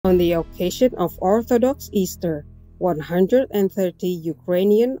On the occasion of Orthodox Easter, 130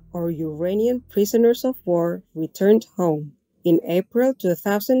 Ukrainian or Ureignian prisoners of war returned home. In April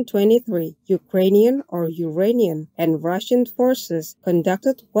 2023, Ukrainian or Ureignian and Russian forces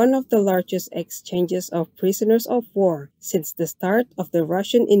conducted one of the largest exchanges of prisoners of war since the start of the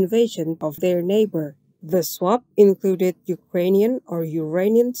Russian invasion of their neighbor. The swap included Ukrainian or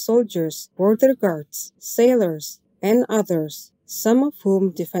Ureignian soldiers, border guards, sailors, and others, some of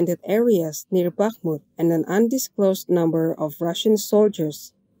whom defended areas near Bakhmut, and an undisclosed number of Russian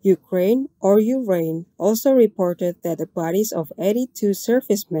soldiers. Ukraine or Ureign also reported that the bodies of 82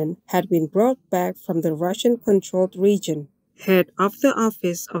 servicemen had been brought back from the Russian-controlled region. Head of the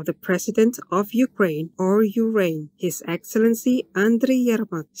Office of the President of Ukraine or Ureign, His Excellency Andriy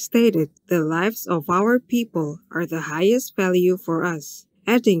Yermak, stated, "The lives of our people are the highest value for us,"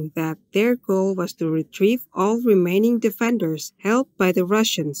 adding that their goal was to retrieve all remaining defenders held by the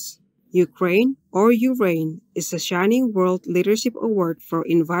Russians. Ukraine or Ureign is a Shining World Leadership Award for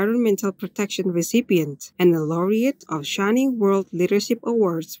Environmental Protection recipient and a laureate of Shining World Leadership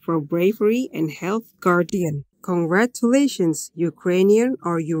Awards for Bravery and Health Guardian. Congratulations, Ukrainian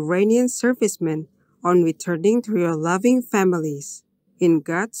or Ureignian servicemen, on returning to your loving families. In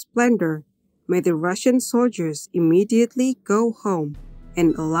God's splendor, may the Russian soldiers immediately go home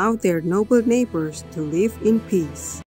and allow their noble neighbors to live in peace.